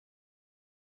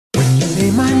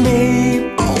say my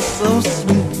name, oh so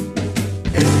sweet.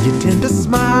 And you tend to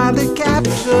smile, it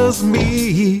captures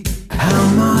me. How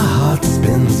my heart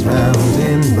spins round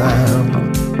and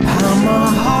round. How my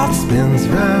heart spins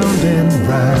round and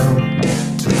round.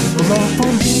 Took so long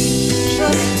for me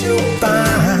just to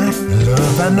find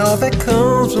love I know that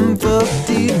comes from the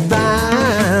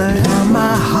divine. How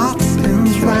my heart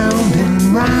spins round and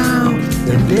round,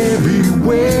 and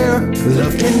everywhere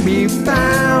love can be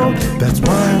found. That's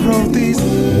why I wrote these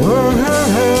words.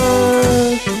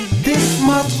 This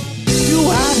much do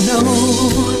I know,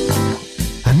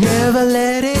 I never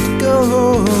let it go.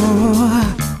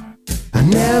 I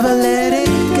never let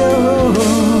it go.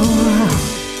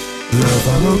 Love,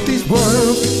 I wrote these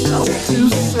words just to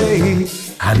say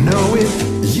I know it,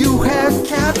 you have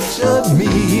captured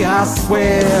me. I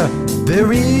swear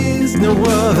there is no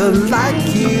other like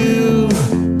you.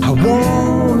 I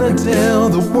wanna tell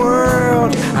the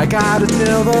world, I gotta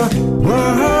tell the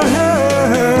world.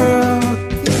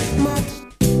 This much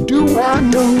do I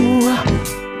know,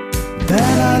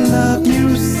 that I love you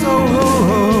so.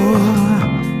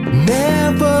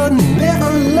 Never,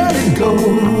 never let it go.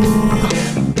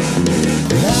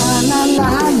 La la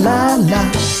la la la,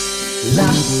 la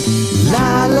la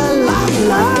la la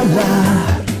la la.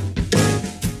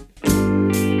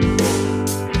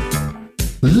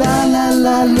 La la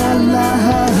la la la,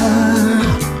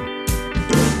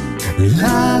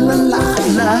 la la la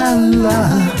la la,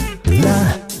 la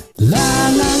la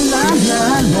la la la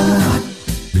la,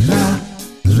 la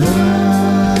la.